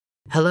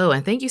Hello,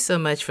 and thank you so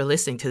much for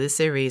listening to this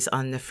series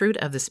on the fruit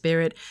of the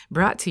Spirit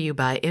brought to you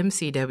by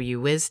MCW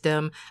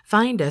Wisdom.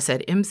 Find us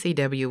at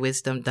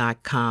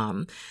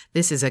mcwwisdom.com.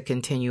 This is a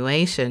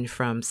continuation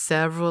from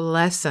several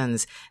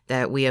lessons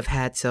that we have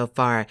had so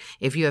far.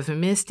 If you have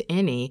missed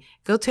any,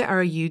 go to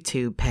our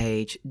YouTube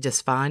page.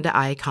 Just find the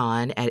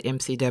icon at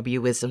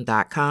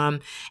mcwwisdom.com.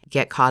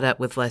 Get caught up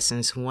with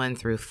lessons 1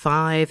 through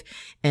 5,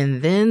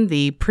 and then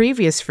the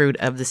previous fruit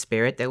of the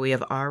Spirit that we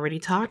have already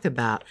talked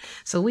about.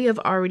 So we have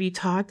already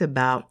talked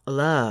about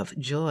love,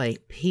 joy,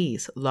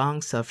 peace,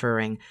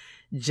 long-suffering,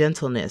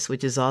 gentleness,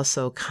 which is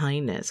also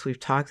kindness. We've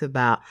talked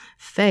about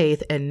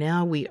faith, and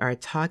now we are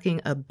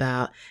talking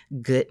about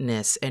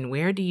goodness. And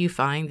where do you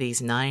find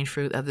these 9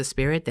 fruit of the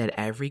Spirit that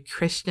every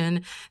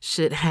Christian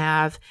should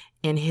have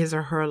in his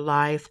or her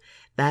life?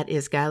 That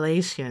is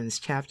Galatians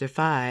chapter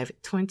 5,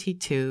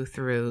 22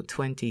 through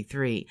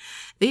 23.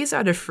 These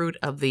are the fruit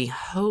of the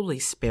Holy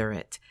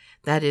Spirit.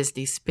 That is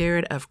the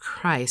Spirit of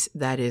Christ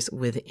that is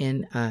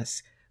within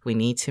us. We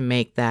need to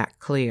make that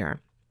clear.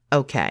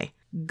 Okay,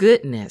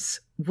 goodness.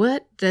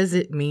 What does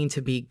it mean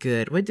to be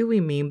good? What do we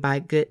mean by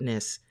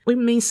goodness? We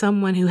mean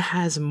someone who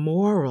has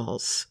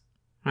morals,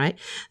 right?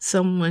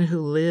 Someone who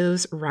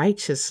lives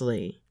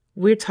righteously.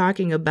 We're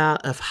talking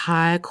about of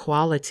high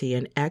quality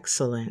and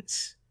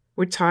excellence.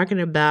 We're talking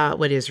about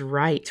what is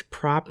right,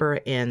 proper,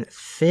 and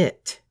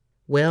fit,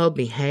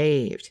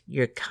 well-behaved.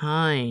 You're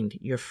kind,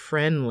 you're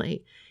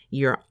friendly.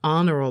 You're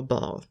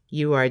honorable.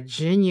 You are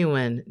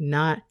genuine,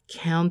 not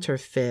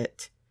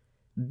counterfeit,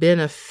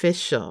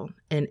 beneficial,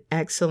 in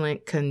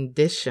excellent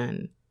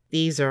condition.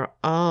 These are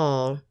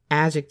all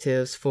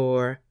adjectives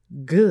for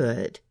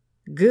good.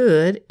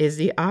 Good is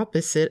the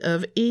opposite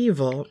of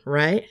evil,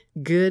 right?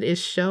 Good is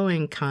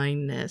showing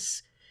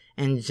kindness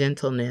and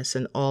gentleness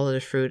and all of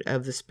the fruit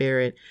of the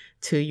Spirit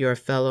to your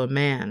fellow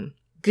man.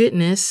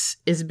 Goodness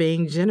is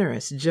being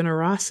generous,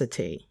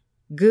 generosity.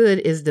 Good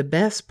is the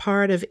best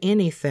part of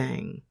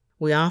anything.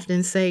 We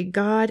often say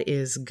God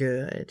is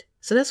good.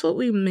 So that's what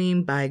we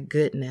mean by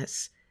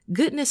goodness.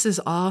 Goodness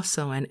is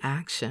also an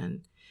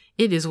action.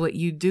 It is what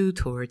you do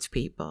towards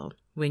people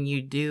when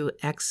you do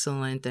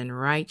excellent and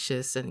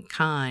righteous and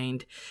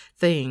kind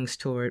things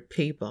toward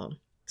people.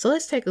 So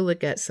let's take a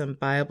look at some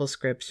Bible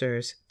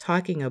scriptures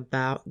talking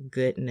about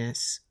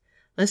goodness.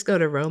 Let's go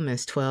to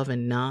Romans 12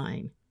 and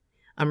 9.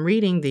 I'm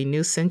reading the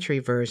New Century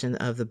Version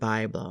of the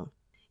Bible.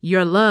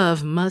 Your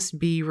love must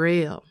be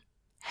real.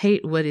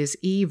 Hate what is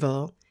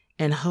evil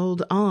and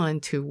hold on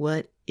to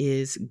what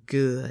is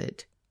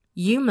good.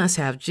 You must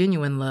have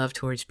genuine love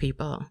towards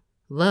people.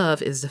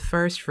 Love is the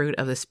first fruit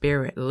of the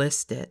Spirit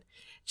listed.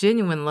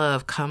 Genuine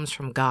love comes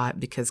from God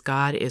because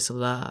God is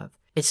love.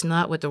 It's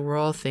not what the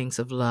world thinks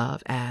of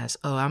love as,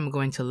 oh, I'm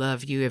going to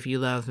love you if you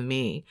love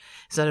me.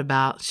 It's not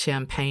about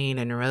champagne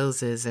and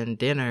roses and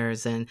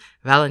dinners and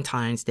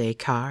Valentine's Day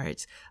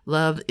cards.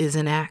 Love is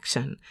an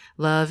action.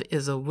 Love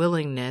is a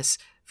willingness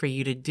for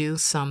you to do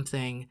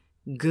something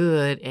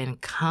good and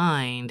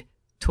kind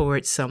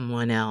towards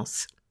someone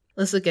else.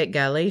 Let's look at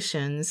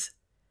Galatians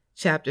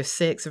chapter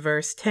 6,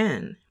 verse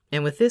 10.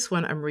 And with this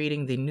one, I'm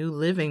reading the New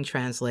Living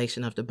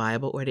Translation of the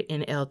Bible, or the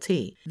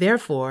NLT.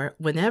 Therefore,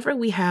 whenever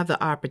we have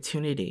the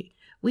opportunity,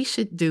 we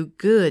should do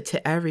good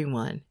to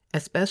everyone,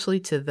 especially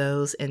to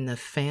those in the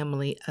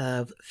family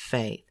of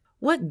faith.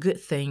 What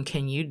good thing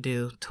can you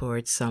do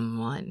towards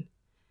someone?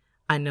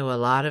 I know a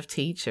lot of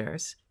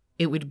teachers.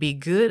 It would be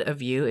good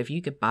of you if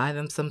you could buy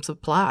them some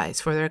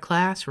supplies for their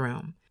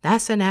classroom.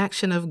 That's an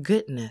action of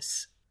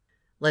goodness.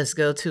 Let's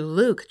go to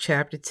Luke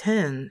chapter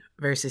 10,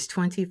 verses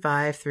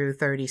 25 through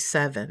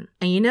 37.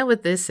 And you know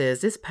what this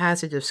is? This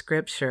passage of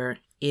scripture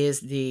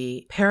is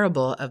the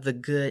parable of the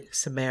Good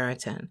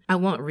Samaritan. I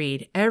won't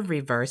read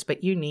every verse,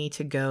 but you need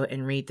to go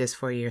and read this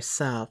for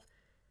yourself.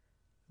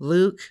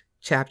 Luke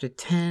chapter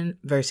 10,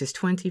 verses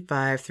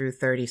 25 through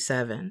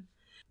 37.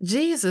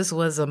 Jesus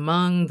was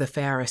among the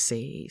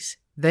Pharisees.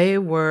 They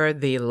were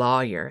the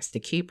lawyers, the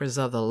keepers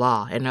of the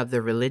law and of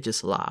the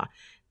religious law.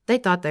 They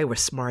thought they were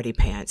smarty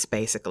pants,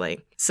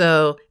 basically.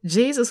 So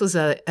Jesus was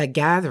at a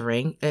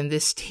gathering, and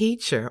this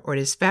teacher or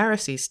this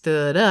Pharisee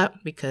stood up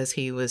because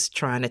he was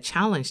trying to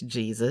challenge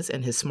Jesus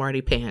in his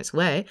smarty pants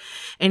way.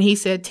 And he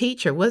said,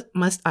 "Teacher, what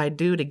must I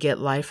do to get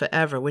life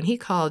forever?" When he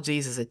called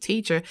Jesus a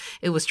teacher,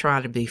 it was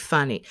trying to be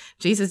funny.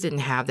 Jesus didn't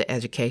have the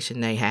education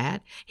they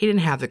had. He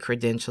didn't have the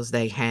credentials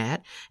they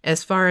had.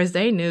 As far as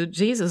they knew,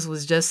 Jesus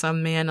was just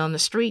some man on the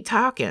street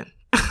talking.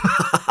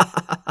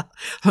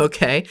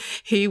 Okay,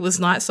 he was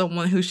not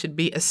someone who should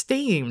be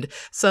esteemed.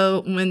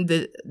 So when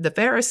the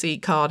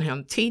Pharisee called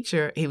him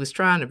teacher, he was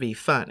trying to be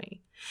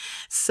funny.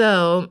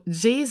 So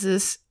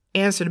Jesus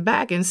answered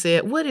back and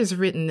said, "What is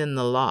written in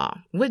the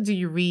law? What do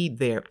you read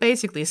there?"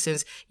 Basically,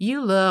 since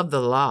you love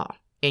the law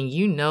and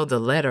you know the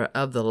letter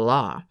of the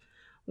law,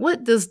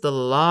 what does the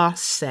law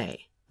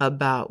say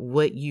about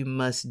what you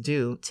must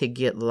do to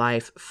get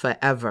life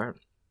forever?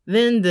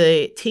 Then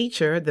the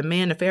teacher, the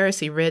man, the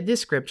Pharisee, read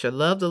this scripture: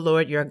 love the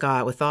Lord your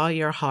God with all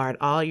your heart,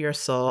 all your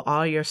soul,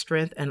 all your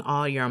strength, and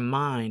all your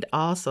mind.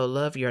 Also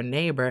love your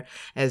neighbor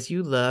as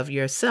you love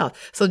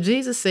yourself. So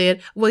Jesus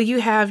said, well,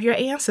 you have your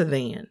answer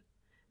then.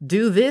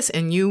 Do this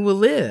and you will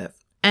live.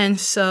 And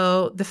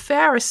so the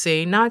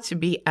Pharisee, not to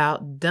be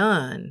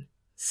outdone,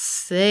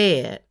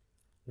 said,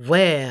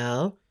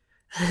 well,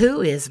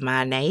 who is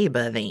my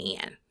neighbor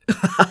then?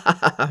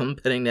 I'm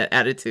putting that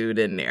attitude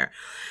in there.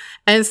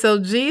 And so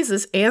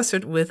Jesus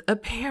answered with a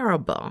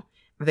parable.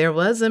 There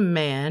was a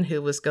man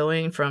who was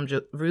going from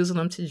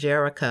Jerusalem to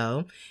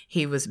Jericho.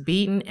 He was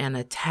beaten and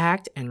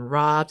attacked and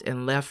robbed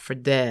and left for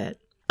dead.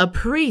 A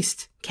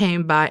priest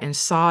came by and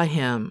saw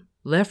him,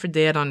 left for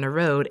dead on the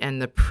road,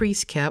 and the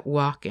priest kept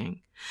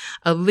walking.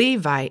 A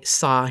Levite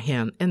saw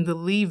him, and the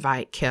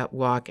Levite kept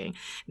walking.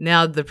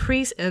 Now, the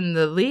priests and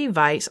the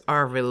Levites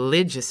are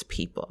religious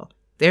people.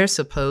 They're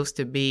supposed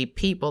to be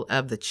people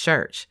of the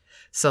church.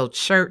 So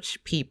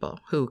church people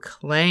who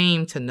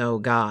claim to know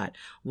God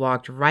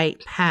walked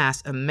right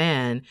past a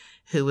man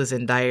who was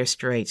in dire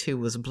straits, who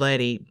was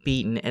bloody,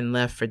 beaten, and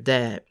left for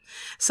dead.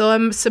 So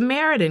a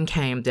Samaritan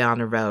came down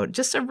the road,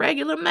 just a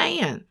regular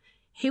man.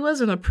 He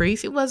wasn't a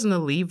priest. He wasn't a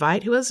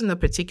Levite. He wasn't a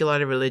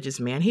particularly religious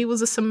man. He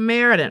was a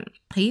Samaritan.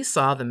 He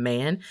saw the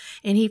man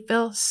and he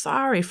felt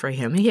sorry for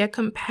him. He had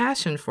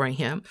compassion for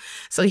him.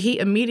 So he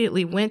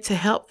immediately went to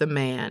help the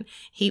man.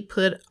 He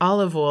put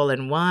olive oil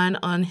and wine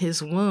on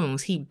his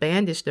wounds. He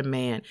bandaged the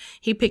man.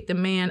 He picked the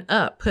man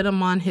up, put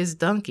him on his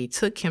donkey,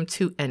 took him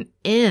to an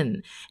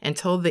inn, and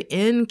told the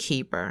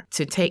innkeeper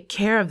to take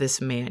care of this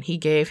man. He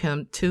gave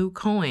him 2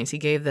 coins. He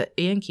gave the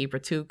innkeeper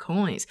 2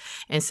 coins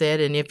and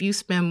said, and if you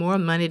spend more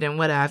money than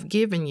what I've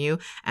given you,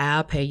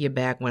 I'll pay you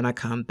back when I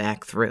come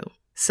back through.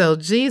 So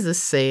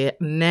Jesus said,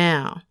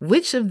 now,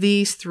 which of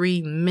these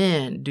 3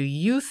 men do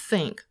you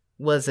think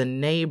was a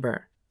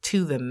neighbor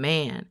to the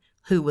man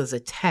who was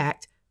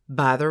attacked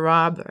by the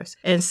robbers?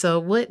 And so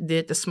what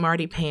did the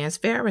smarty pants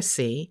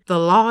Pharisee, the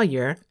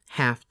lawyer,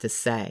 have to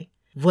say?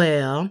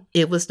 Well,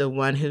 it was the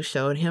one who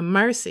showed him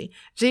mercy.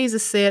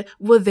 Jesus said,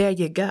 well, there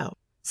you go.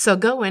 So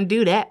go and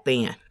do that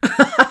then.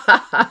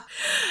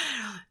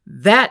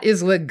 That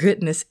is what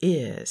goodness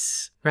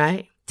is,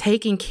 right?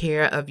 Taking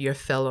care of your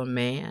fellow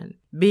man,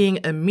 being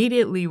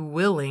immediately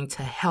willing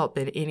to help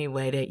in any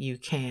way that you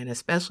can,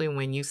 especially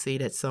when you see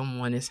that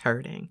someone is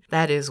hurting.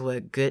 That is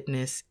what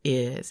goodness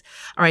is.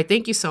 All right,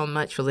 thank you so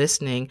much for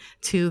listening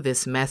to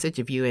this message.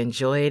 If you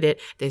enjoyed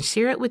it, then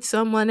share it with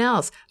someone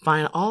else.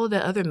 Find all of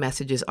the other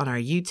messages on our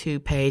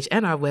YouTube page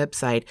and our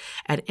website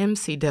at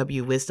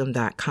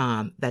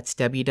mcwwisdom.com. That's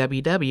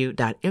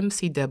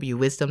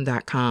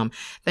www.mcwwisdom.com.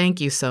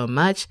 Thank you so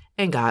much,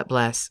 and God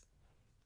bless.